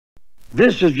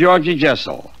This is Georgie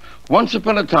Jessel. Once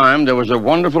upon a time, there was a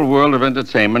wonderful world of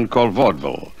entertainment called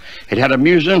vaudeville. It had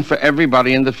amusement for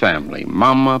everybody in the family,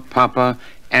 mama, papa,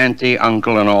 auntie,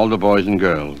 uncle, and all the boys and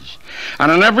girls. And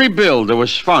on every bill, there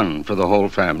was fun for the whole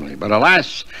family. But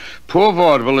alas, poor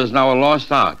vaudeville is now a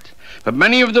lost art. But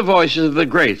many of the voices of the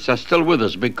greats are still with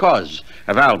us because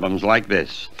of albums like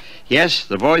this. Yes,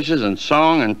 the voices and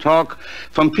song and talk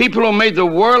from people who made the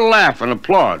world laugh and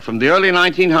applaud from the early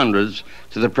 1900s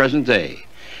to the present day.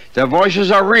 Their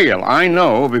voices are real, I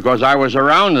know, because I was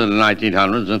around in the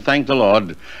 1900s, and thank the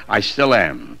Lord, I still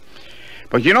am.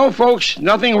 But you know, folks,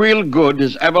 nothing real good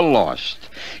is ever lost.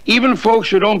 Even folks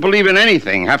who don't believe in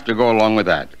anything have to go along with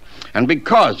that. And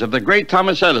because of the great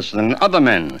Thomas Edison and other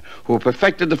men who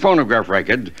perfected the phonograph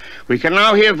record, we can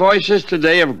now hear voices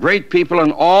today of great people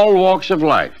in all walks of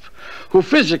life who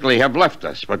physically have left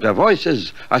us, but their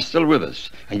voices are still with us,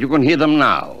 and you can hear them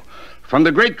now. From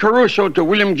the great Caruso to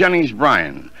William Jennings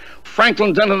Bryan,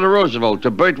 Franklin Delano Roosevelt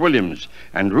to Bert Williams,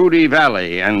 and Rudy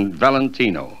Vallee and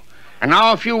Valentino. And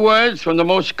now a few words from the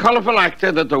most colorful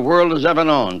actor that the world has ever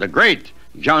known, the great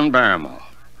John Barrymore.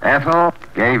 Ethel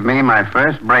gave me my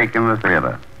first break in the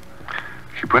theater.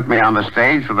 She put me on the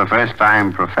stage for the first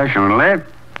time professionally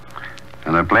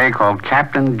in a play called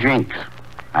Captain Jinks.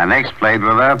 I next played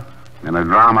with her in a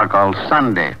drama called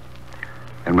Sunday,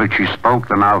 in which she spoke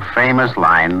the now famous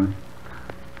line,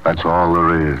 "That's all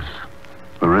there is.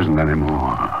 There isn't any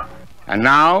more." And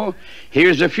now,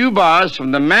 here's a few bars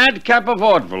from the madcap of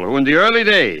vaudeville, who in the early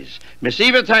days, Miss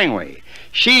Eva Tangway,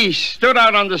 she stood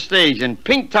out on the stage in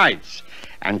pink tights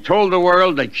and told the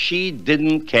world that she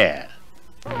didn't care.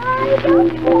 I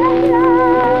don't care,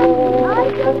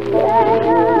 I don't care,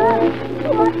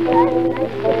 what can they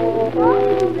say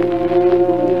of me?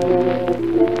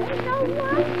 No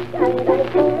one can they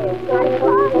say my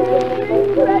promise is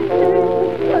precious,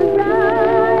 'cause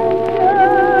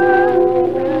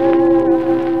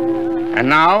And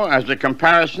now, as a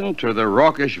comparison to the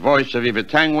raucous voice of Eva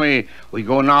Tangway, we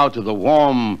go now to the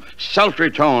warm, sultry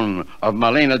tone of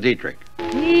Marlene Dietrich.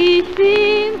 Ich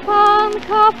bin von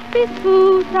Kopf bis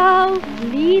Fuß auf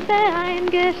Liebe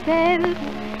eingestellt,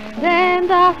 denn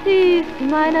das ist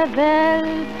meine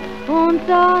Welt und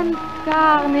sonst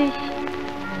gar nicht.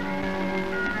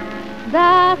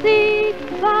 Das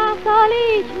ist, was soll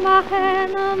ich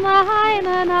machen,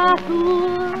 meine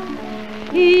Natur.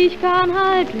 Ich kann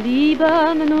halt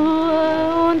lieben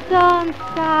nur und sonst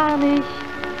gar nicht.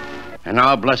 And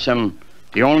now, bless him,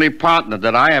 the only partner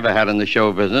that I ever had in the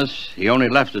show business, he only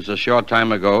left us a short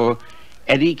time ago,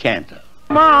 Eddie Cantor.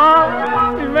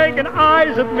 Ma, he's making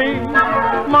eyes at me.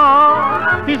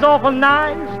 Ma, he's awful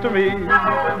nice to me.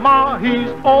 Ma,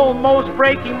 he's almost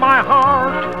breaking my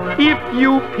heart. If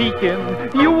you peek him,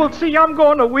 you will see I'm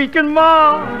gonna weaken.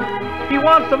 Ma, he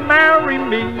wants to marry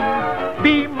me,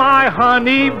 be my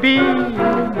honey bee.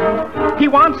 He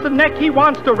wants the neck, he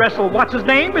wants to wrestle. What's his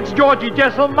name? It's Georgie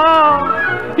Jessel.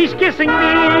 Ma, he's kissing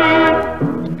me.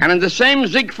 And in the same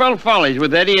Ziegfeld Follies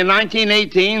with Eddie in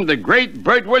 1918, the great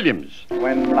Bert Williams.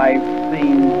 When life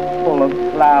seems full of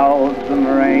clouds and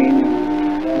rain,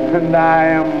 and I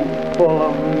am full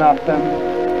of nothing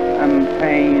and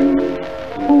pain,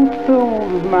 who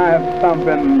soothes my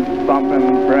thumping,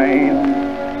 thumping brain?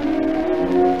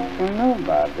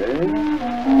 Nobody.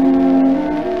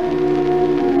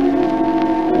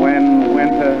 When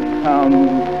winter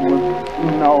comes with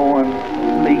snow and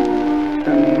sleet,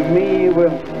 and me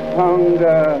with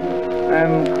hunger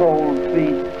and cold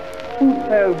feet, who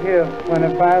says here's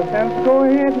 25 cents, go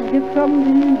ahead and get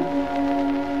something to eat?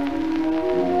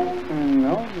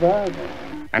 Nobody.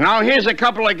 And now here's a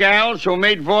couple of gals who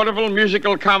made vaudeville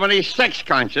musical comedy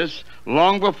sex-conscious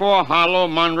long before Harlow,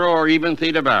 Monroe, or even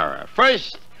Theda Bara.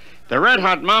 First, the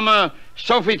red-hot mama,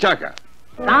 Sophie Tucker.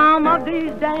 Some of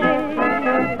these days,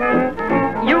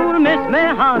 you'll miss me,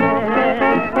 honey.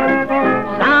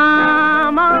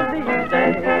 Some of these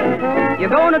days, you're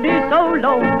gonna be so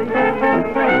lonely.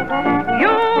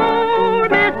 You'll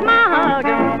miss my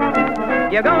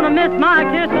hugging. You're gonna miss my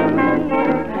kissing.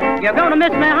 You're gonna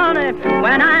miss me, honey,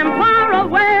 when I'm far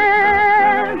away.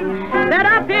 That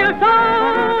I feel so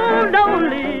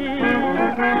lonely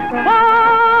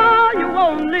for you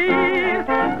only,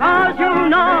 'cause you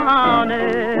know,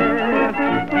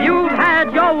 honey, you've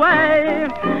had your way.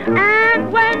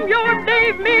 And when you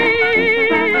leave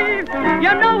me,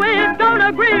 you know it's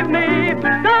gonna grieve me.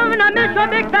 Gonna miss your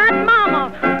big fat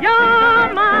mama,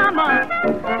 your mama,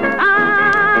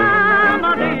 some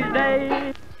of these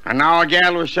days. And now a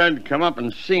gal who said, come up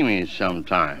and see me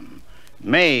sometime,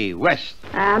 Mae West.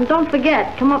 And don't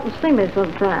forget, come up and see me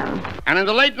sometime. And in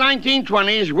the late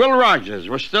 1920s, Will Rogers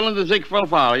was still in the Ziegfeld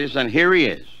Follies, and here he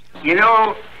is. You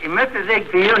know, Mr.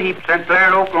 Ziegfeld, he sent there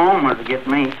to Oklahoma to get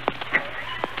me.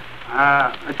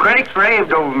 The critics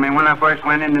raved over me when I first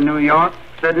went into New York.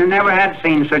 Said they never had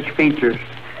seen such features.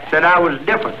 Said I was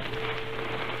different.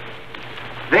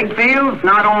 Ziegfeld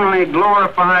not only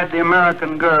glorified the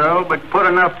American girl, but put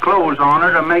enough clothes on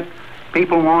her to make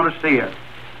people want to see her.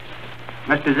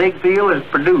 Mr. Ziegfeld has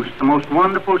produced the most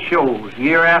wonderful shows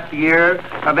year after year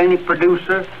of any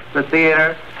producer the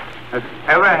theater has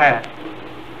ever had.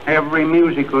 Every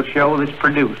musical show that's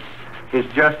produced is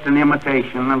just an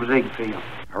imitation of Ziegfeld.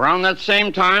 Around that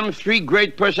same time, three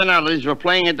great personalities were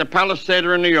playing at the Palace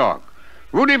Theater in New York.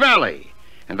 Rudy Valley,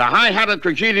 and the high-hatted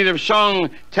tragedian of song,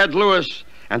 Ted Lewis,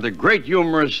 and the great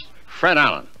humorist, Fred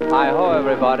Allen. Hi-ho,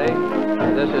 everybody.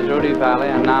 This is Rudy Valley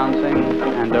announcing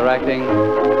and directing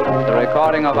the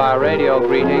recording of our radio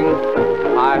greeting.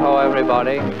 Hi-ho,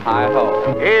 everybody.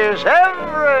 Hi-ho. Is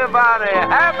everybody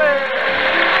happy?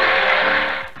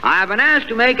 I have been asked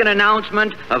to make an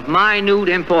announcement of minute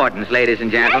importance, ladies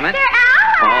and gentlemen. Mr. Allen!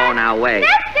 Oh, now wait.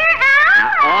 Mr.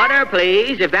 Allen! Now, order,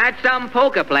 please. If that's some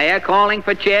poker player calling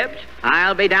for chips,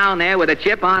 I'll be down there with a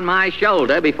chip on my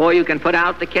shoulder before you can put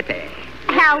out the kitty.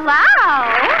 Hello?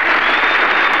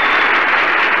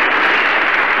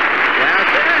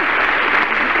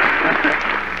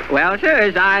 Well,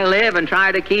 sirs, I live and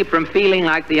try to keep from feeling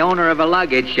like the owner of a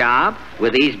luggage shop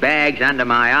with these bags under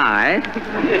my eyes,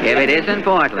 if it isn't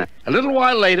Portland. A little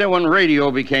while later, when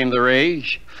radio became the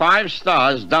rage, 5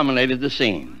 stars dominated the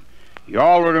scene. You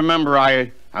all will remember,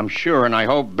 I'm sure, and I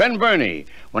hope, Ben Burney,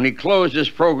 when he closed this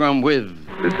program with...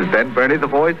 This is Ben Burney, the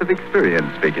voice of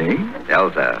experience speaking.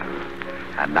 Elsa.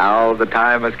 And now the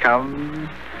time has come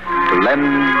to lend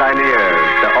thine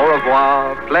ears to Au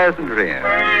revoir, pleasant dreams.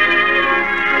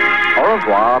 Au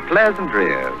revoir, pleasant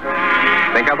dreams.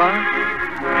 Think of us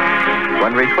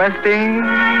when requesting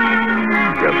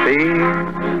your theme.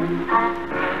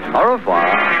 Au revoir,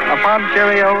 a fond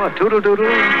cheerio, a toodle-doodle,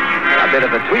 a bit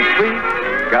of a tweet-tweet,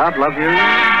 God love you,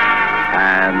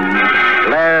 and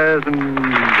pleasant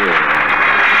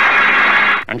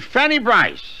dreams. And Fanny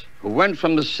Bryce, who went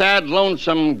from the sad,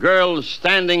 lonesome girl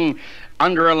standing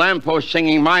under a lamppost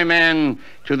singing My Man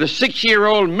to the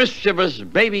 6-year-old mischievous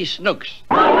baby Snooks.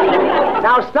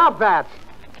 Now stop that.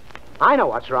 I know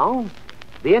what's wrong.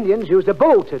 The Indians used a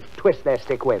bow to twist their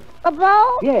stick with. A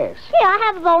bow? Yes. Here, I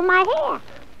have a bow in my hair.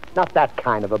 Not that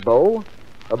kind of a bow.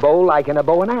 A bow like in a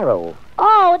bow and arrow.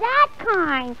 Oh, that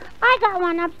kind. I got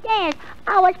one upstairs.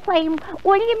 I was playing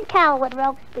William Tell with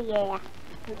Robespierre.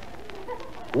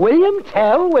 William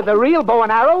Tell with a real bow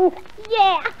and arrow?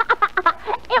 Yeah.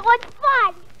 It was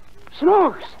fun.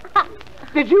 Snooks,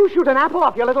 did you shoot an apple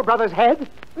off your little brother's head?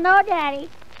 No, Daddy.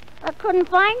 I couldn't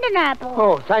find an apple.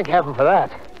 Oh, thank heaven for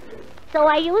that. So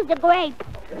I used a grape.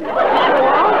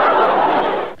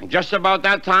 And just about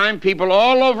that time, people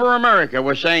all over America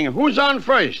were saying, who's on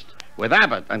first? With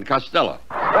Abbott and Costello.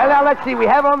 Well, now, let's see. We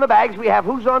have on the bags, we have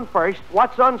who's on first,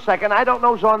 what's on second, I don't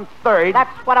know who's on third.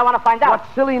 That's what I want to find out. What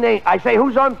silly name? I say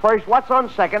who's on first, what's on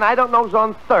second, I don't know who's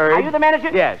on third. Are you the manager?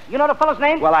 Yes. You know the fellow's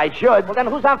name? Well, I should. Well, then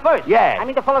who's on first? Yes. I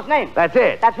mean the fellow's name. That's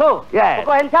it. That's who? Yes. Well,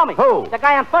 go ahead and tell me. Who? The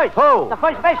guy on first. Who? The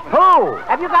first baseman. Who?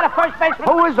 Have you got a first baseman?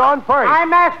 Who is on first?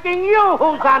 I'm asking you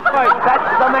who's on first.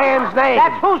 That's the man's name.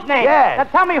 That's whose name? Yes. Now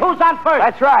tell me who's on first.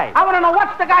 That's right. I want to know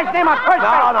what's the guy's name on first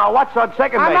base. No, what's on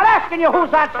second I'm base? not asking you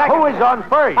who's on second. Who is on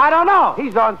first? I don't know.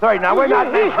 He's on third. Now, we're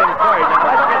not mentioning third. Now,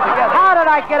 let's get together. How did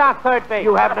I get on third base?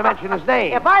 You happen to mention his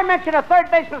name. If I mention a third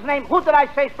baseman's name, who did I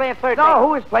say is playing third base? No,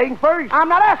 who is playing first? I'm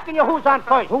not asking you who's on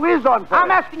first. Who is on first?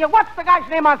 I'm asking you what's the guy's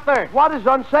name on third? What is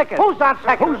on second? Who's on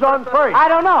second? Who's on first? I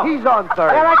don't know. He's on third.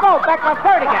 There I go, back on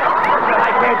third again.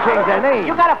 I can't change their name.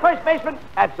 You got a first baseman?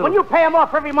 Absolutely. When you pay him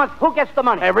off every month, who gets the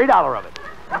money? Every dollar of it.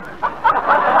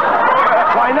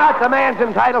 Why not? The man's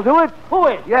entitled to it. Who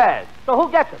is? Yes. So who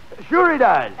gets it? Sure he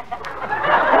does.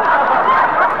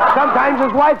 Sometimes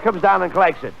his wife comes down and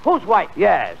collects it. Whose wife?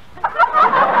 Yes.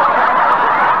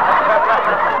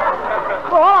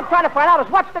 Well, all I'm trying to find out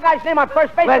is what's the guy's name on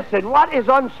first base? Listen, what is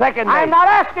on second base? I'm not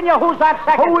asking you who's on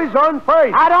second. Who is on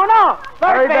first? I don't know.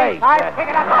 Third base. I Yes. pick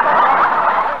it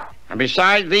up. And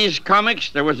besides these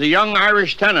comics, there was a young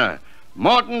Irish tenor,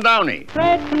 Morton Downey.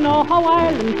 Great to know how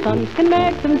Ireland's sons can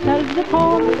make themselves at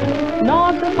home.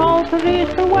 North or south or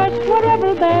east or west,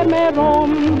 wherever they may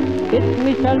roam. It's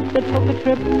myself that took a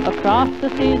trip across the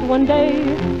seas one day,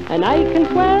 and I can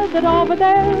swear that over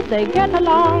there they get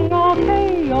along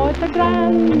okay. Oh, it's a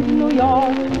grand New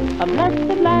York, a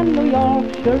blessed land New York.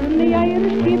 Surely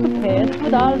Irish keep a pace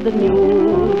with all the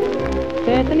news.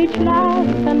 Set in each lass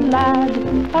and lad,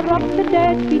 are up to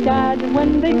dead bedad,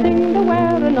 when they sing the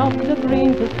wearing of the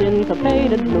green to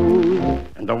syncopated blues.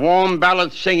 And the warm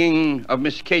ballad singing of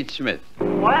Miss Kate Smith.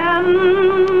 When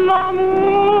the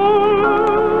moon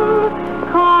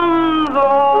comes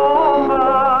over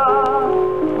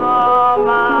the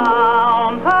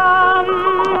mountain,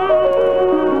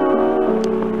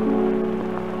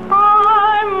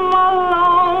 I'm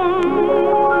alone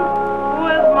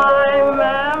with my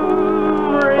memories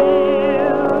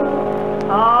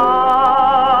of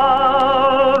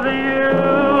you.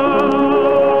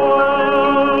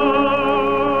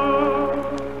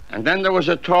 And then there was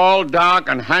a tall, dark,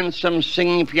 and handsome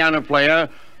singing piano player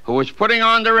who was putting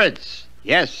on the Ritz.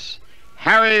 Yes,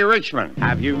 Harry Richmond.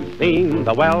 Have you seen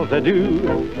the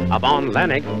well-to-do up on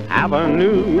Lenox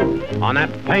Avenue, on that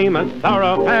famous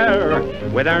thoroughfare,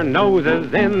 with their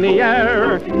noses in the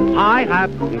air, high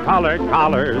hats and colored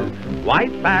collars,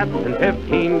 white spats and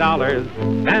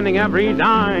 $15, spending every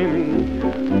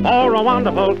dime for a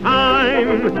wonderful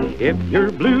time? If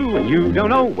you're blue and you don't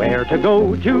know where to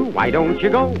go to, why don't you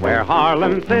go where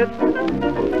Harlem sits,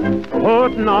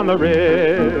 putting on the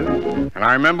Ritz? And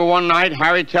I remember one night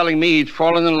Harry telling me he'd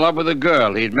fallen in love with a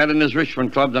girl he'd met in his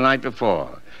Richmond club the night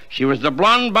before. She was the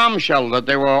blonde bombshell that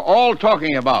they were all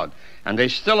talking about, and they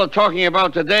still are talking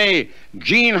about today,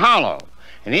 Jean Harlow.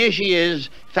 And here she is,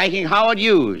 thanking Howard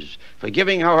Hughes for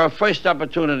giving her her first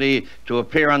opportunity to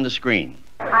appear on the screen.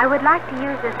 I would like to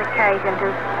use this occasion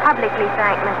to publicly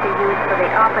thank Mr. Hughes for the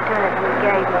opportunity he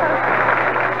gave me.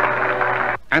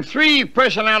 And three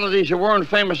personalities who weren't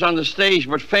famous on the stage,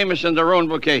 but famous in their own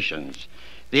vocations.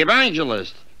 The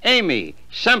evangelist, Amy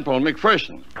Semple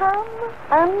McPherson. Come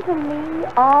unto me,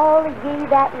 all ye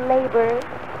that labor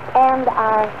and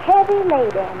are heavy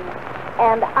laden,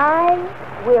 and I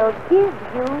will give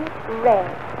you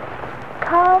rest.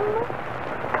 Come,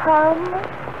 come,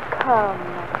 come.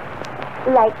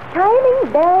 Like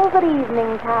chiming bells at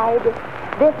eventide,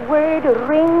 this word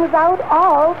rings out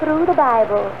all through the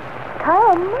Bible.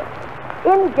 Come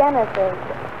in Genesis,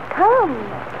 come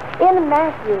in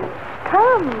Matthew,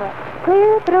 come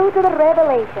clear through to the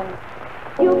Revelation.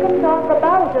 You can talk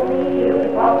about me,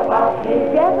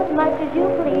 just as much as you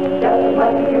please.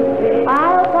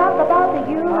 I'll talk about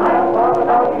you,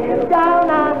 down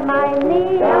on my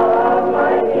knees.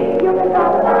 You can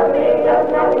talk about me, just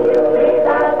as much as you please.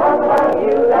 I'll talk about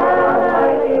you, down on my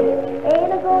knees.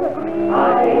 Ain't I gonna grieve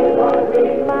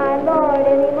my Lord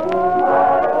anymore?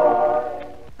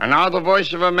 And now the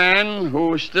voice of a man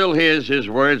who still hears his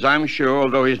words, I'm sure,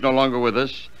 although he's no longer with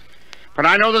us. But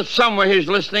I know that somewhere he's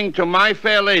listening to My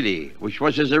Fair Lady, which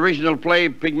was his original play,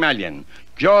 Pygmalion,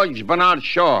 George Bernard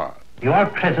Shaw. Your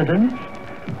president,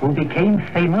 who became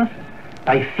famous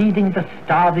by feeding the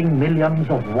starving millions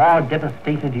of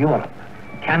war-devastated Europe,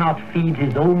 cannot feed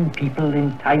his own people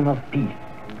in time of peace.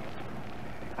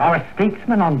 Our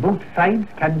statesmen on both sides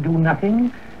can do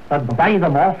nothing but buy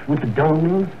them off with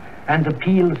doles and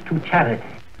appeals to charity.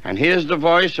 And here's the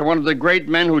voice of one of the great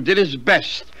men who did his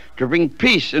best to bring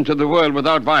peace into the world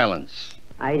without violence.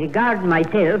 I regard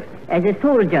myself as a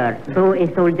soldier, though a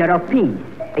soldier of peace.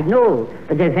 I know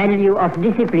the value of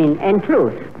discipline and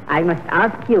truth. I must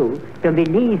ask you to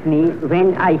believe me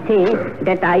when I say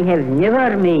that I have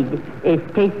never made a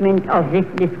statement of this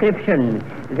description,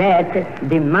 that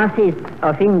the masses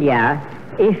of India,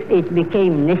 if it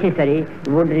became necessary,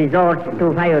 would resort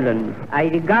to violence. I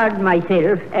regard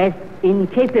myself as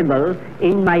incapable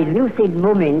in my lucid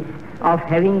moments of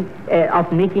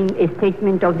making a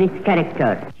statement of this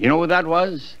character. You know who that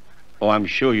was? Oh, I'm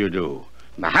sure you do.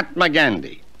 Mahatma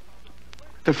Gandhi.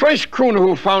 The first crooner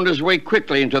who found his way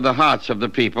quickly into the hearts of the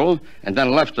people and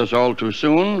then left us all too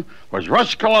soon was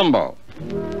Russ Colombo.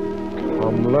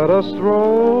 Come, let us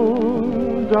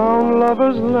stroll down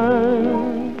Lover's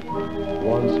Lane,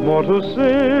 once more to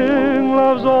sing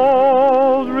love's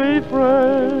old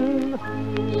refrain.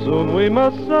 Soon we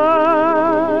must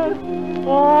say,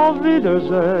 auf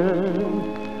Wiedersehen,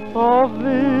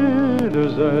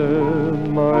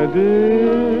 my dear.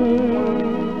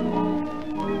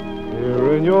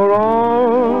 Here in your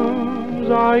arms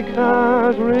I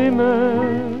can't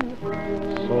remain,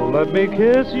 so let me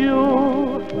kiss you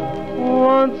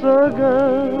once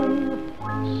again.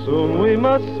 Soon we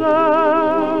must say,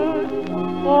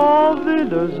 auf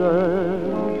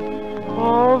Wiedersehen,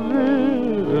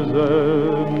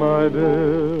 my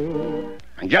dear.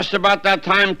 And just about that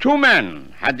time, two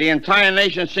men, Had the entire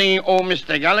nation singing, "Oh,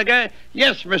 Mr. Gallagher"?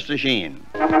 Yes, Mr. Sheen.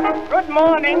 Good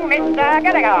morning, Mr.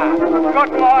 Gallagher.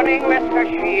 Good morning, Mr.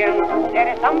 Sheen. There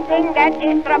is something that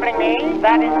is troubling me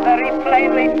that is very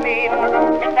plainly seen.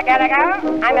 Mr. Gallagher,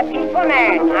 I'm a peaceful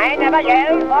man. I never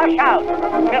yell or shout.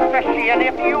 Mr. Sheen,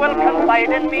 if you will confide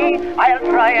in me, I'll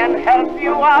try and help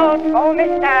you out. Oh,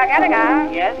 Mr. Gallagher.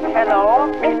 Yes,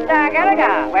 hello. Mr.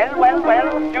 Gallagher. Well.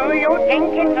 Do you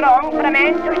think it's wrong for a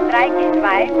man to strike his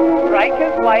wife? Strike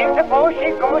his wife? Suppose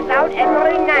she goes out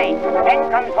every night, then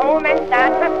comes home and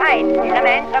starts a fight. Is a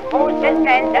man supposed to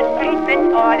spend the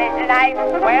streets all his life?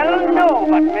 Well, no,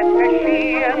 but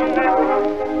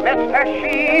Mr.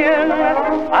 Sheen,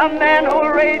 a man who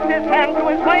raised his hand to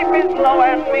his wife is low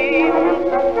and mean.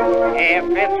 If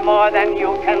it's more than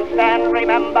you can stand,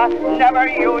 remember, never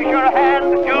use your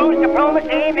hand. Use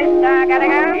diplomacy, Mr.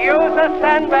 Gallagher. Use a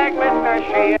sandbag, Mr.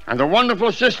 Sheen. And the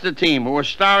wonderful sister team who was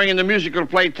starring in the musical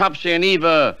play Topsy and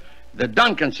Eva, the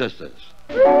Duncan sisters.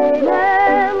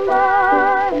 Remember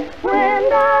when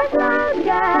the clouds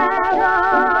gather,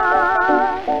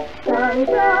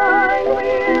 sunshine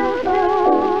will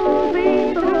soon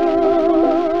be through.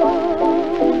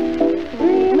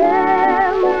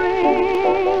 Remembering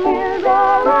is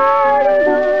all I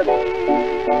do,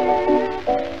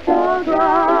 so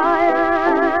try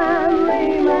and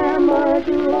remember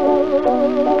too.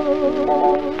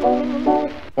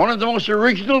 One of the most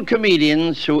original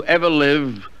comedians who ever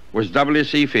lived was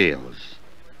W.C. Fields.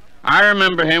 I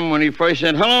remember him when he first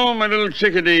said, "Hello, my little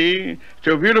chickadee,"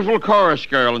 to a beautiful chorus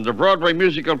girl in the Broadway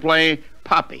musical play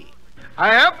Poppy. I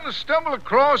happened to stumble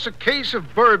across a case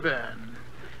of bourbon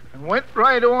and went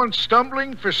right on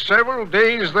stumbling for several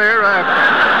days thereafter.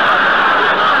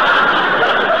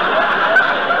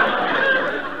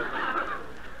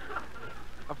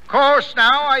 Of course,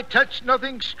 now I touch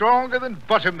nothing stronger than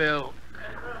buttermilk.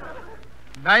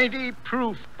 90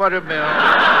 proof buttermilk.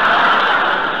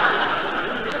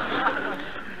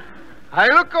 I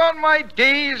look on my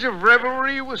days of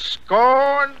revelry with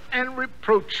scorn and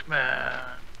reproachment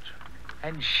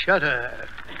and shudder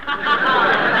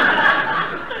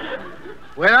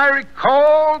when I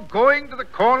recall going to the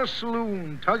corner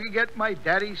saloon, tugging at my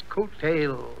daddy's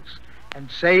coattails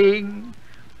and saying,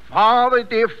 "Father,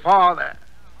 dear father,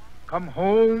 come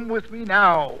home with me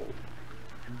now.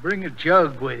 Bring a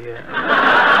jug with you."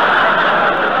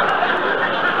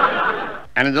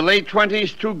 And in the late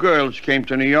 20s, two girls came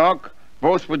to New York,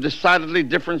 both with decidedly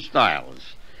different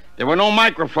styles. There were no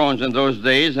microphones in those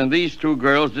days, and these two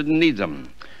girls didn't need them.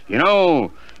 You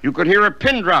know, you could hear a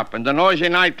pin drop in the noisy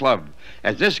nightclub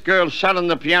as this girl sat on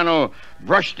the piano,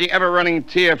 brushed the ever-running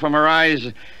tear from her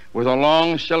eyes with a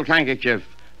long silk handkerchief,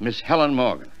 Miss Helen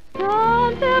Morgan.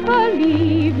 Don't ever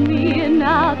leave me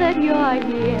now that you're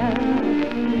here.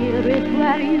 Here is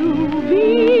where you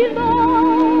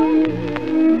belong.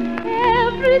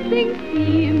 Everything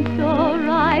seems so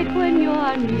right when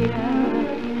you're near.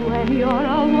 When you're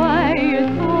away,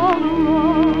 it's all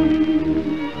wrong.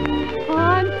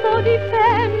 I'm so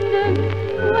dependent.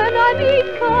 When I need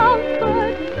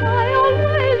comfort, I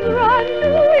always run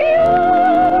to you.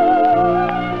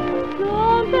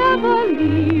 Don't ever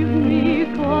leave me,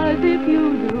 'cause if you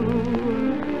do,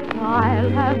 I'll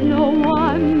have no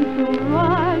one to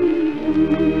run to.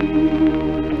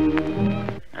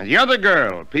 And the other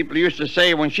girl, people used to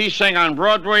say when she sang on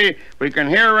Broadway, we can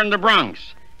hear her in the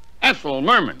Bronx, Ethel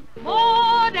Merman.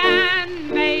 Maud and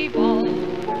Mabel,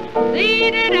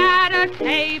 seated at a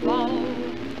table,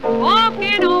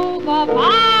 walking over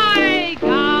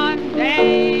bygone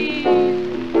days.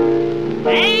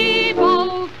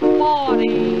 Mabel's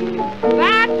 40,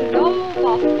 batched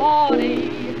over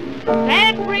 40,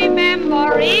 said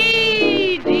remember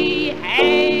Edie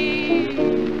Hayes.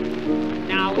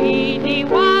 Now Edie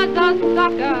was a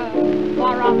sucker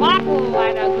for a bottle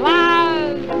and a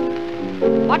glass,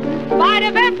 but in spite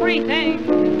of everything,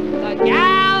 the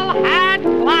gal had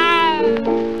class.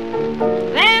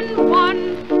 Then one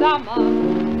summer,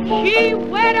 she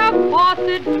wed a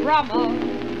faucet drummer,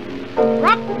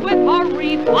 struck with her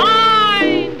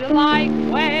refined like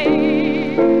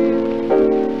ways.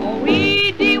 Oh,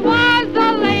 Edie was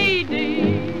a lady.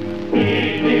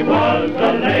 Edie was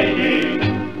a lady.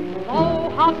 Though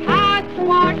her past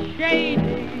was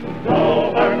shady.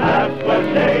 Though her past was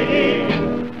shady.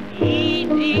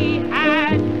 Edie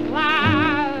had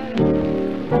class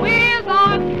with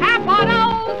a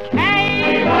capital K.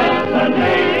 She was a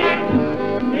lady.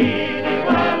 Edie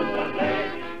was a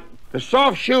lady. The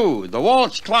soft shoe, the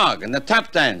waltz clog, and the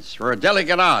tap dance were a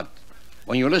delicate art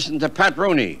when you listened to Pat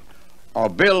Rooney or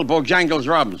Bill Bojangles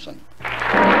Robinson.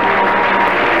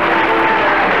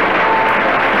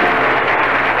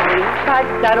 I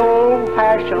back that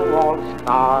old-fashioned waltz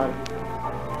card.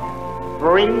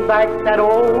 Bring back that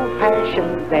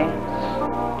old-fashioned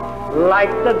dance, like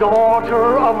the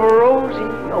daughter of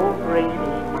Rosie O'Grady.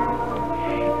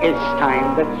 It's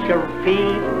time that your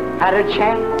feet had a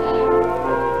chance.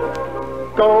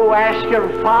 Go ask your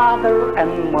father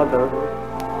and mother,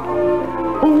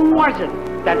 who was it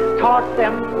that taught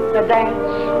them to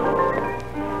dance?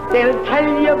 They'll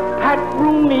tell you Pat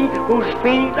Rooney, whose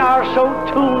feet are so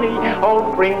toony.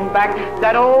 Oh, bring back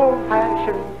that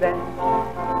old-fashioned dance.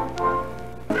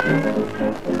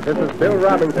 This is Bill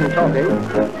Robinson talking.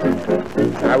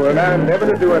 I will now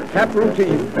endeavor to do a tap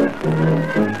routine,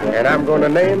 and I'm going to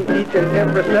name each and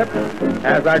every step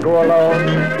as I go along,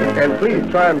 and please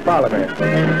try and follow me.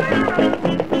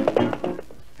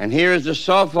 And here is the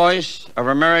soft voice of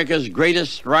America's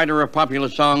greatest writer of popular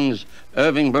songs,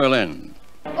 Irving Berlin.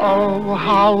 Oh,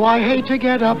 how I hate to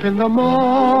get up in the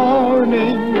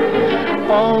morning.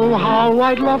 Oh, how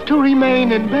I'd love to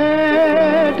remain in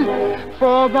bed.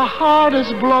 For the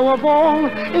hardest blow of all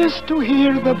is to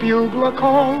hear the bugler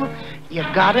call. You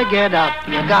gotta get up,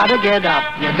 you gotta get up,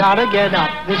 you gotta get up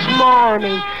this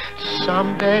morning.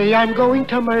 Someday I'm going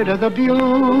to murder the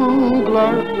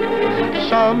bugler.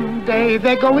 Someday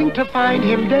they're going to find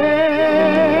him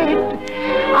dead.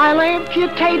 I'll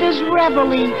amputate his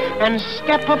reveille and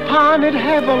step upon it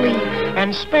heavily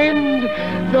and spend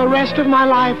the rest of my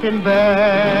life in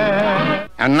bed.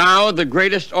 And now, the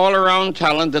greatest all-around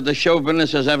talent that the show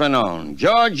business has ever known,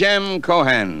 George M.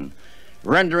 Cohan,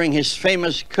 rendering his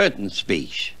famous curtain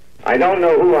speech. I don't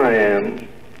know who I am,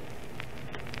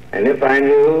 and if I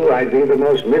knew, I'd be the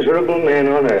most miserable man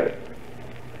on earth.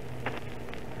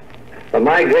 But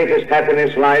my greatest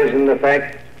happiness lies in the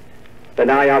fact that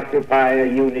I occupy a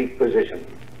unique position.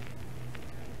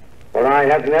 For I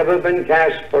have never been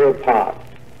cast for a part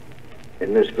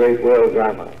in this great world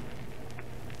drama,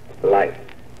 life.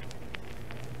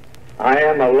 I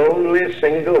am a lonely,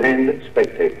 single-handed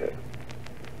spectator.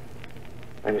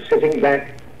 I'm sitting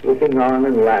back, looking on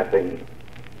and laughing.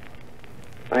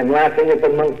 I'm laughing at the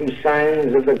monkey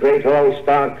shines of the great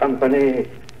all-star company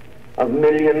of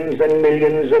millions and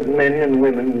millions of men and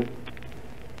women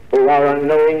who are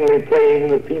unknowingly playing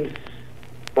the piece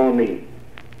for me.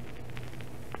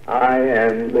 I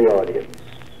am the audience.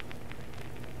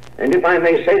 And if I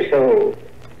may say so,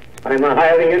 I'm a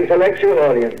highly intellectual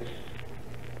audience.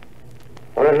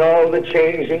 For in all the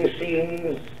changing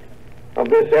scenes of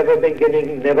this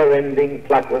ever-beginning, never-ending,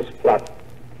 plotless plot,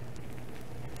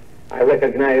 I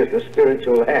recognize the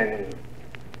spiritual hand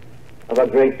of a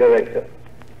great director,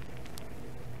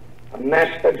 a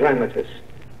master dramatist,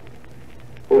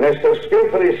 who has so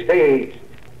skillfully staged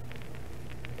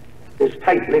this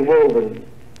tightly woven,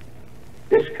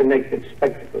 disconnected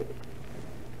spectacle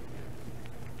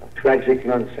of tragic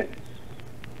nonsense.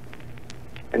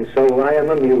 And so I am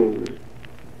amused,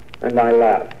 and I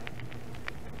laugh,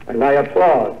 and I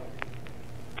applaud,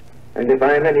 and if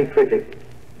I am any critic,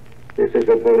 this is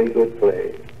a very good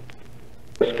play.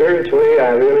 Spiritually,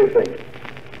 I really think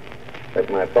that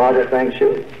my father thanks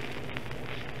you,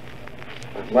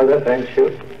 my mother thanks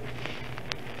you,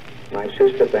 my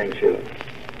sister thanks you,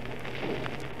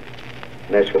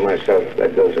 and as for myself,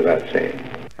 that goes without saying.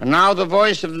 And now the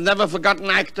voice of the never-forgotten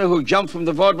actor who jumped from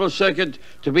the vaudeville circuit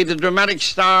to be the dramatic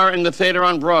star in the theater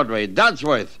on Broadway,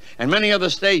 Dodsworth, and many other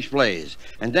stage plays.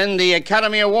 And then the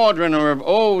Academy Award winner of,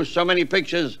 oh, so many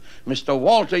pictures, Mr.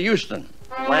 Walter Houston.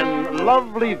 When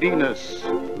lovely Venus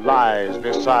lies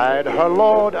beside her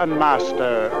lord and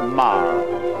master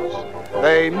Mars,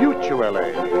 they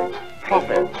mutually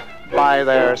profit by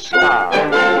their stars.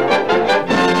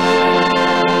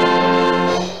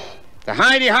 The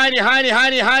Heidi, Heidi, Heidi,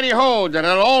 Heidi, Heidi Ho, that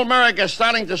all America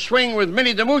starting to swing with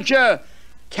Minnie DeMuccia,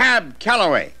 Cab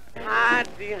Calloway.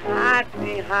 Heidi,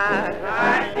 Heidi, Heidi,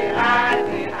 Heidi,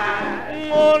 Heidi, Heidi.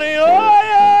 Money,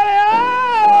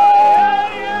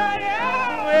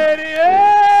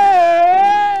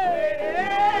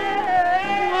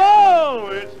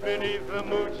 oh, it's beneath the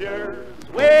moocher's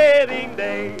wedding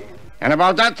day. And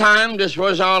about that time, this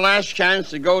was our last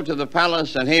chance to go to the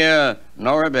palace and hear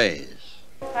Nora Bayes.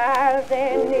 Has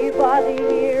anybody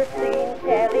here seen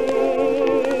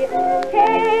Kelly?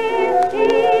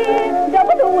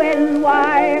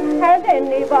 K-E-W-L-Y. Has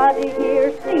anybody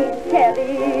here seen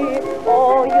Kelly?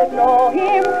 Oh, you know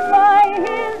him by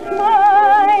his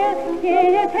smile.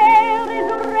 His hair is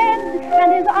red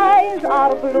and his eyes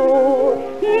are blue.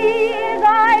 He is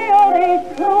Irish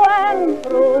through and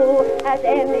through. Has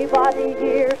anybody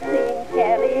here seen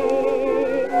Kelly?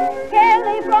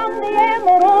 Kelly from the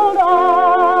Emerald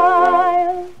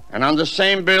Isle. And on the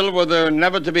same bill were the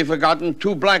never-to-be-forgotten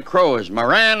two black crows,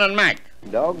 Moran and Mac.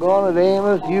 Doggone it,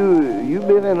 Amos, you've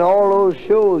been in all those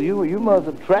shows. You must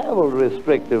have traveled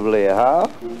restrictively, huh?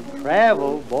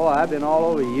 Travel? Boy, I've been all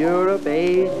over Europe,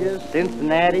 Asia,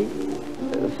 Cincinnati.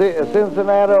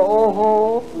 Cincinnati,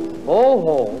 Oho?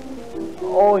 Oho?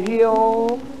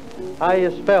 Ohio? How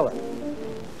you spell it?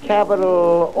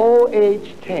 Capital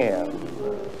OH10.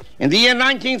 In the year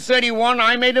 1931,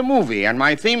 I made a movie, and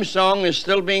my theme song is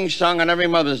still being sung on every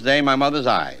Mother's Day, My Mother's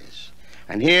Eyes.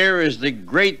 And here is the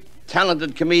great,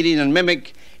 talented comedian and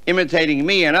mimic imitating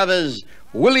me and others,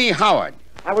 Willie Howard.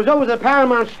 I was over at the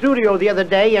Paramount studio the other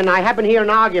day, and I happened to hear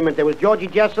an argument. There was Georgie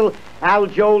Jessel, Al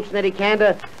Jolson, and Eddie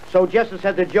Cantor. So Jessel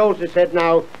said to Jolson, said,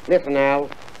 now, listen, Al,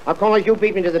 I'll call you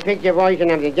people into the picture version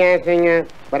of the Jazz Singer,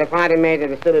 but if I'd have made it,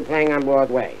 it'd still be playing on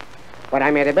Broadway. But I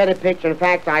made a better picture. In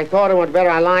fact, I thought it was better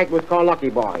I liked was called Lucky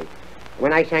Boy.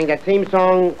 When I sang that theme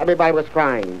song, everybody was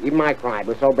crying. Even I cried. It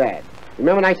was so bad.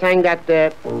 Remember when I sang that,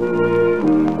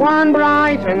 one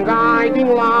bright and guiding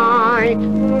light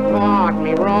taught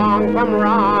me wrong from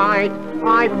right.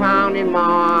 I found in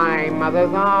my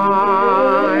mother's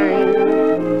eyes.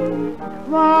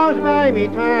 Those baby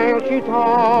tales she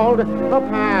told, the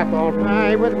path all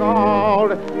paved with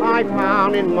gold, I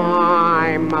found in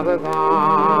my mother's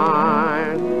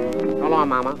eyes. Hello,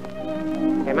 Mama.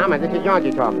 Hey, Mama, this is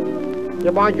Georgie talking.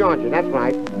 Your boy Georgie, that's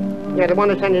right. Yeah, the one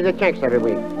who sends you the checks every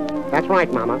week. That's right,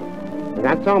 Mama.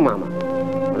 That's so, Mama.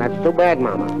 Well, that's too bad,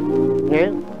 Mama.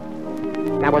 Yeah?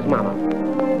 That was Mama.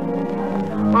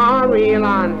 A real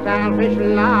unselfish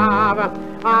love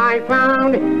I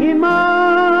found in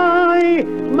my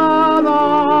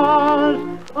mother's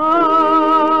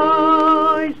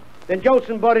eyes. Then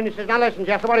Jolson brought in and says, now listen,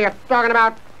 Jessel, what are you talking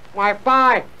about? Why,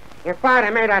 Fi, if I'd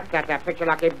have made that picture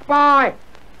lucky boy,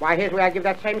 why, here's where I give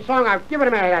that same song. I've given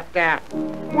him that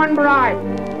one bride.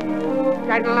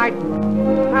 Guiding light.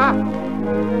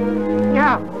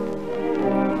 Yeah.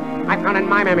 I found in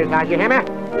my memory's eyes, you hear me?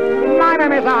 My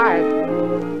memory's eyes.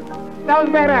 Those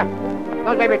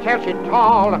baby tails she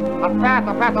tall, a path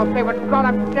of favorite grown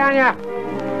up down ya.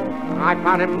 I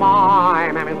found in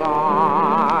my memory's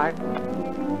eyes.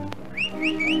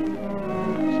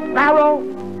 Sparrow,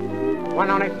 one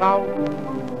only soul.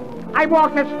 I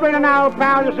walked it straight and narrow,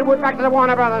 pal, just went back to the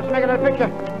Warner Brothers, making a picture.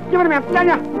 Give it to me, I'm telling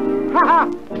you. Ha ha.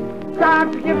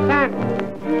 God forgive sent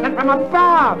from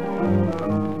above.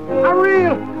 A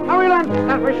real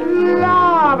unselfish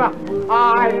love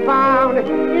I found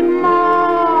in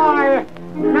my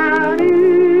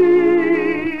Mammy's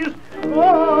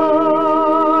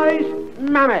voice.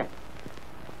 Mammy.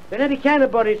 Then Eddie Cantor,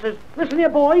 buddy, says, listen here,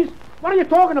 boys. What are you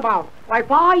talking about?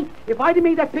 Why, if I'd have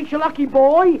made that picture lucky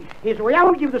boy, here's the way I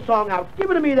would give the song out. Give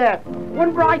it to me there.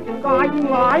 One bright and guiding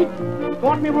light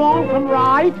taught me wrong from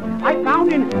right. I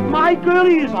found in my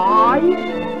girlie's eyes.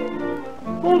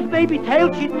 Those baby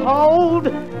tales she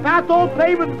told, path all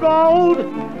paved with gold,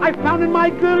 I found in my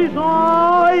girlie's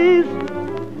eyes.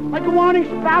 Like a warning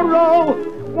sparrow,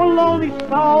 one lonely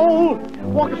soul,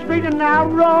 walking straight and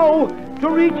narrow to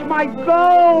reach my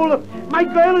goal. My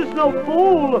girl is no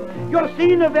fool. You're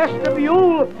seeing the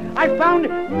vestibule. I found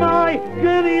my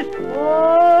girlie's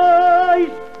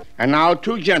eyes. And now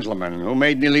two gentlemen who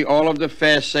made nearly all of the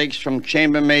fair sakes from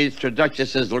chambermaids to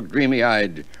duchesses look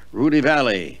dreamy-eyed, Rudy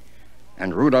Valley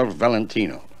and Rudolph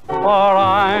Valentino. For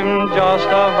I'm just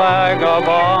a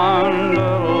vagabond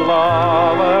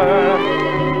lover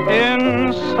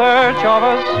in search of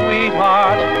a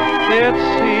sweetheart, it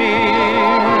seems.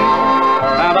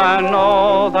 And I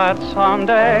know that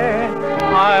someday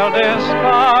I'll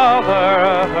discover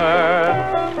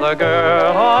her, the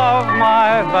girl of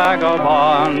my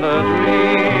vagabond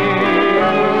dreams.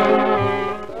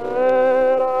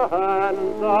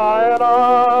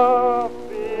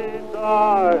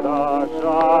 Beside a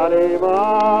Shalimar,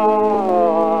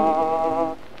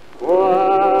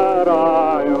 where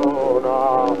are you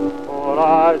now? For I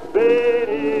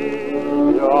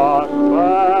speed your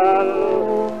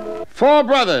spell. Four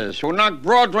brothers who knocked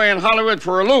Broadway and Hollywood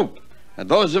for a loop. And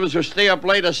those of us who stay up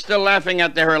late are still laughing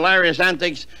at their hilarious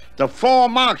antics, the Four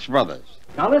Marx Brothers.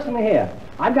 Now listen here.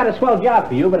 I've got a swell job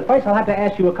for you, but first I'll have to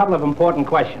ask you a couple of important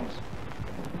questions.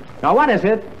 Now, what is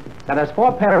it that has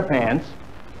four pair of pants,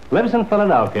 lives in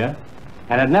Philadelphia,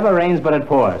 and it never rains but it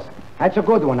pours? That's a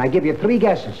good one. I give you 3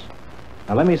 guesses.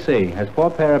 Now, let me see. Has four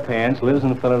pair of pants, lives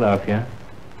in Philadelphia.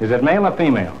 Is it male or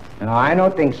female? No, I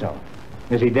don't think so.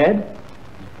 Is he dead?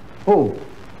 Who?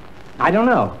 I don't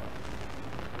know.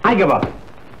 I give up.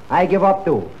 I give up,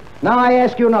 too. Now I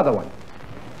ask you another one.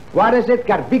 What is it?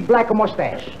 Got a big black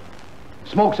mustache.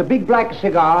 Smokes a big black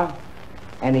cigar,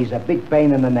 and he's a big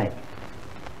pain in the neck.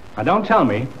 Now, don't tell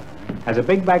me. Has a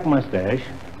big black mustache,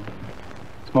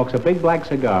 smokes a big black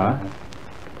cigar,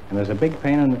 And there's a big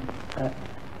pain in the...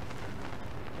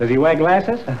 Does he wear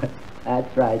glasses?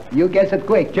 That's right. You guess it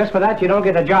quick. Just for that, you don't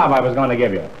get the job I was going to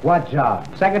give you. What job?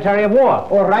 Secretary of War.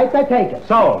 All right, I take it.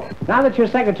 So, now that you're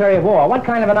Secretary of War, what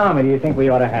kind of an army do you think we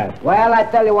ought to have? Well, I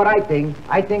tell you what I think.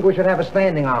 I think we should have a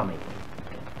standing army.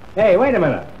 Hey, wait a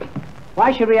minute.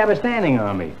 Why should we have a standing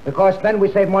army? Because then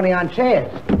we save money on chairs.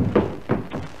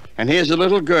 And here's a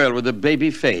little girl with a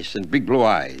baby face and big blue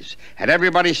eyes. Had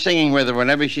everybody singing with her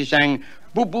whenever she sang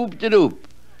boop boop de doop.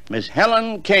 Miss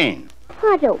Helen Kane.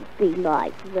 Oh, don't be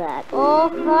like that. Oh,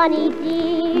 honey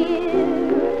dear,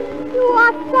 you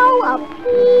are so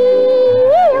appealing.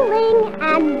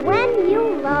 And when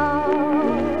you love,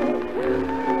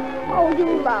 oh,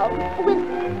 you love with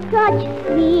such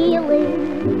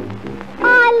feeling.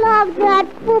 I love that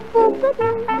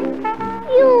boop-boop-a-doo.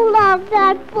 You love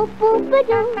that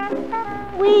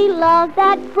boop-boop-a-doo. We love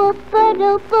that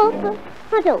boop-a-doo-boop-a.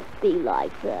 Oh, don't be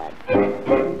like that.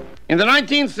 In the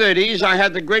 1930s, I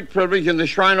had the great privilege in the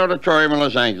Shrine Auditorium in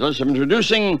Los Angeles of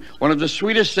introducing one of the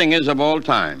sweetest singers of all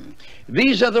time.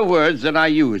 These are the words that I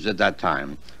used at that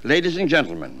time. Ladies and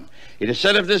gentlemen, it is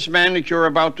said of this man that you're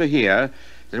about to hear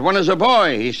that when as a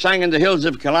boy he sang in the hills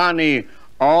of Killarney,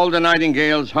 all the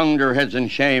nightingales hung their heads in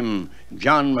shame,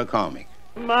 John McCormick.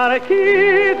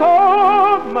 Marquito,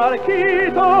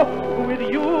 Marquito, with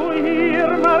you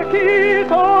here,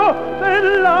 Marquito,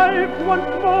 then life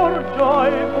once more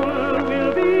joyful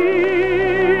will be.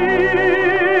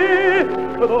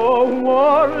 The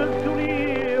world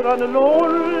clear and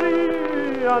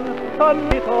lonely and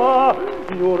sunny,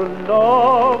 your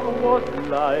love was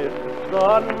like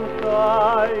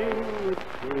sunshine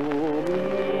to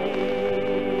me.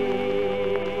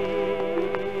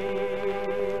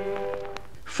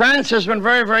 France has been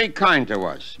very, very kind to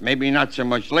us. Maybe not so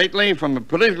much lately from a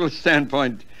political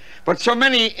standpoint, but so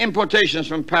many importations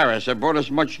from Paris have brought us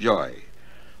much joy.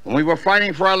 When we were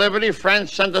fighting for our liberty,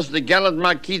 France sent us the gallant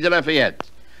Marquis de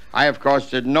Lafayette. I, of course,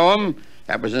 didn't know him.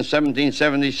 That was in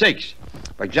 1776.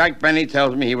 But Jack Benny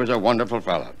tells me he was a wonderful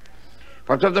fellow.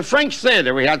 But of the French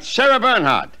theater, we had Sarah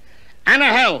Bernhardt, Anna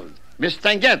Held, Miss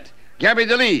Tanguette, Gabby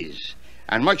Delise,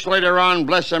 and much later on,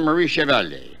 bless her, Marie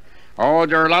Chevalier. Oh,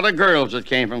 there are a lot of girls that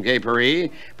came from Gay Paris,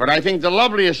 but I think the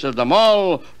loveliest of them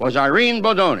all was Irene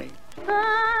Bodoni.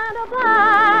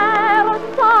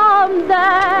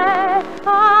 Someday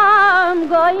I'm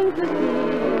going to see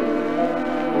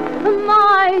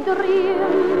my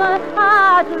dream at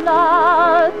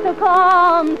last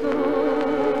come true.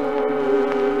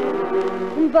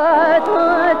 But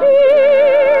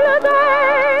until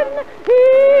then,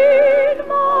 in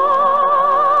my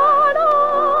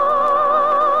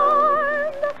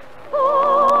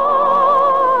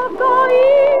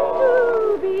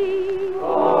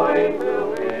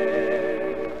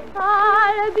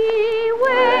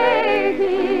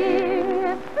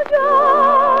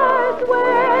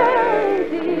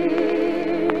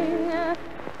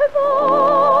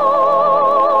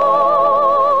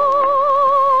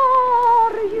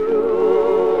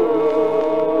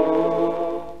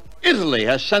Italy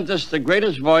has sent us the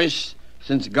greatest voice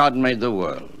since God made the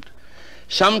world.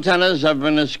 Some tenors have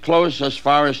been as close as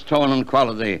far as tone and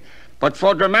quality, but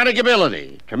for dramatic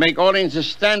ability, to make audiences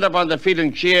stand up on their feet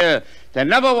and cheer, there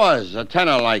never was a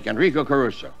tenor like Enrico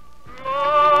Caruso.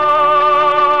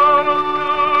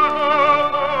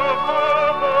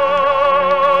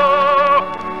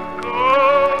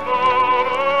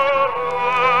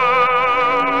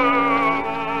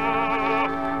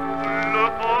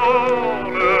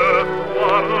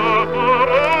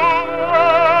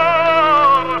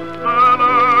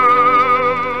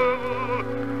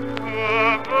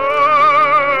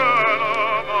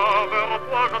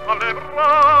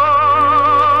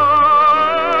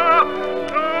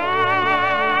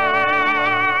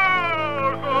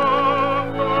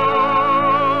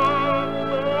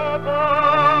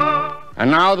 And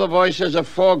now the voices of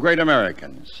four great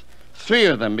Americans. Three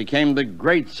of them became the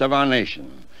greats of our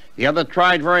nation. The other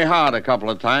tried very hard a couple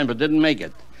of times, but didn't make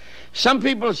it. Some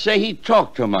people say he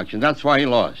talked too much, and that's why he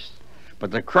lost. But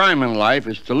the crime in life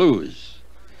is to lose.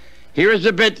 Here is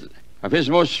a bit of his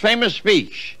most famous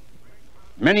speech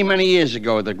many, many years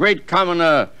ago, the great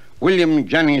commoner William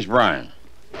Jennings Bryan.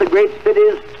 The great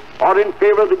cities are in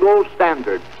favor of the gold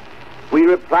standard. We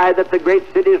reply that the great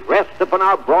cities rest upon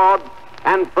our broad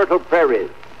and fertile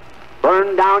prairies.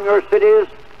 Burn down your cities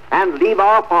and leave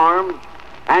our farms,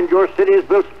 and your cities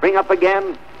will spring up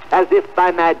again as if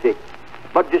by magic.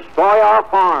 But destroy our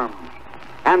farms,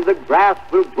 and the grass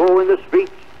will grow in the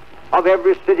streets of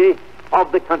every city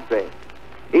of the country.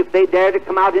 If they dare to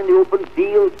come out in the open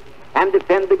field and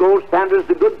defend the gold standard as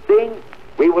a good thing,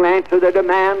 we will answer their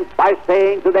demands by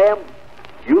saying to them,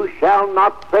 You shall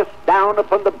not press down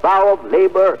upon the brow of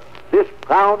labor this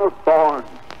crown of thorns.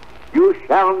 You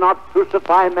shall not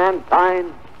crucify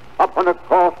mankind upon a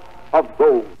cross of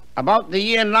gold. About the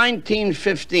year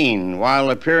 1915, while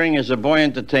appearing as a boy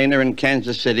entertainer in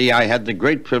Kansas City, I had the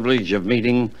great privilege of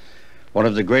meeting one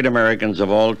of the great Americans of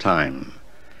all time.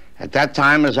 At that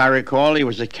time, as I recall, he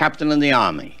was a captain in the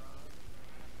Army.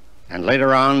 And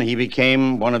later on, he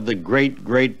became one of the great,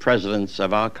 great presidents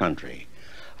of our country.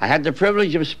 I had the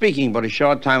privilege of speaking but a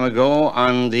short time ago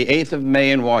on the 8th of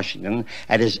May in Washington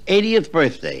at his 80th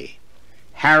birthday,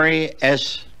 Harry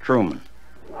S. Truman.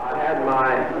 I had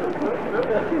my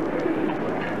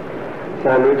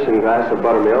sandwich and glass of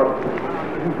buttermilk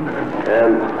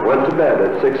and went to bed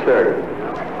at 6:30.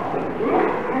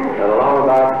 And along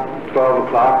about 12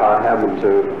 o'clock, I happened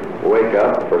to wake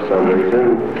up for some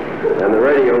reason, and the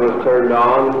radio was turned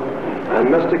on, and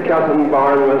Mr.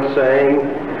 Keltenborn was saying,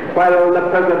 "While the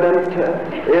president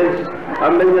is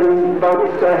 1,000,000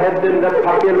 votes ahead in the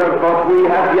popular vote, we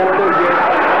have yet to get..."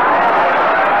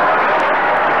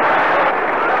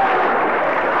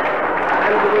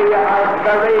 We are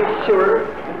very sure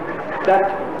that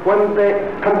when the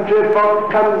country vote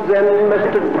comes in,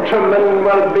 Mr. Truman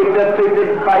will be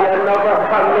defeated by an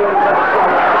overwhelming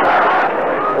majority.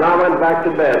 And I went back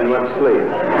to bed and went to sleep.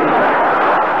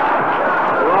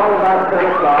 Along about 10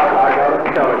 o'clock, I got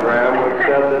a telegram which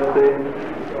said that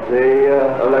the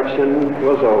election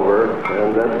was over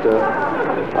and that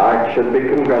I should be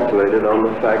congratulated on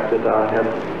the fact that I had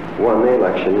won the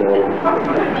election, and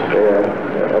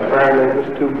apparently it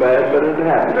was too bad, but it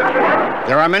happened.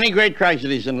 There are many great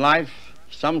tragedies in life.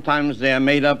 Sometimes they are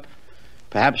made up,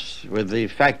 perhaps with the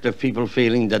fact of people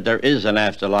feeling that there is an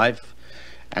afterlife,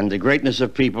 and the greatness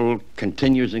of people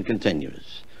continues and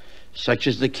continues. Such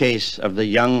is the case of the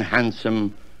young,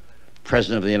 handsome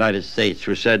President of the United States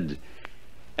who said,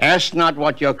 "Ask not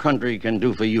what your country can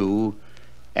do for you,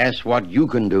 ask what you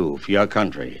can do for your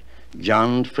country."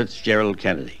 John Fitzgerald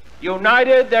Kennedy.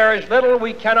 United, there is little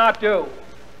we cannot do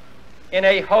in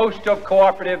a host of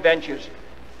cooperative ventures.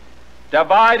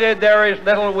 Divided, there is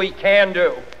little we can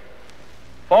do,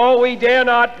 for we dare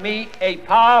not meet a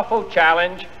powerful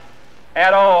challenge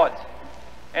at odds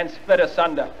and split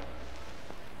asunder.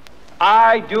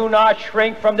 I do not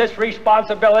shrink from this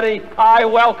responsibility. I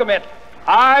welcome it.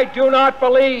 I do not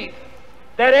believe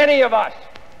that any of us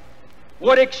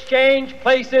would exchange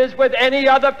places with any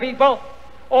other people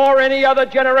or any other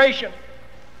generation.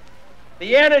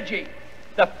 The energy,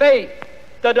 the faith,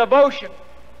 the devotion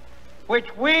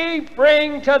which we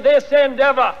bring to this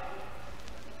endeavor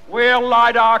will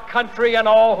light our country and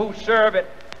all who serve it.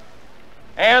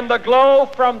 And the glow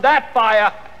from that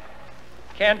fire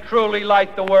can truly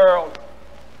light the world.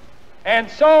 And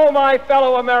so, my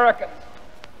fellow Americans,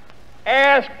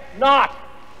 ask not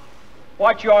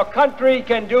what your country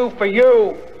can do for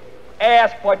you,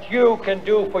 ask what you can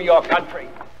do for your country.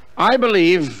 I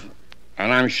believe,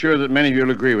 and I'm sure that many of you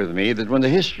will agree with me, that when the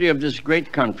history of this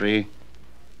great country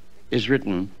is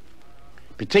written,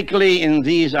 particularly in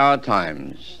these our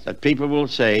times, that people will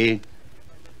say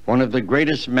one of the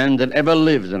greatest men that ever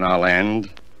lived in our land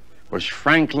was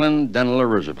Franklin Delano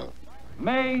Roosevelt.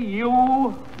 May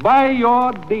you, by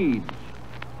your deeds,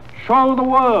 show the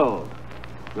world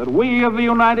that we of the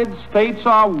United States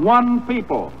are one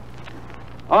people,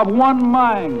 of one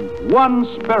mind, one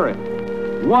spirit,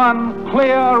 one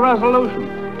clear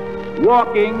resolution,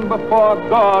 walking before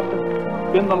God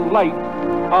in the light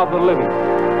of the living.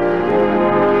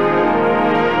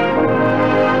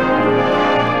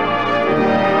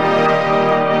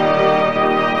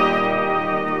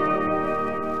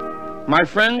 My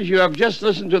friends, you have just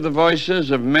listened to the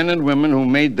voices of men and women who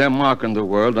made their mark in the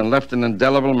world and left an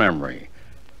indelible memory.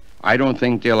 I don't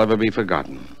think they'll ever be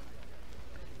forgotten.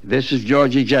 This is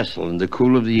Georgie Jessel in the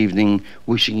cool of the evening,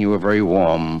 wishing you a very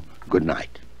warm good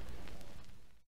night.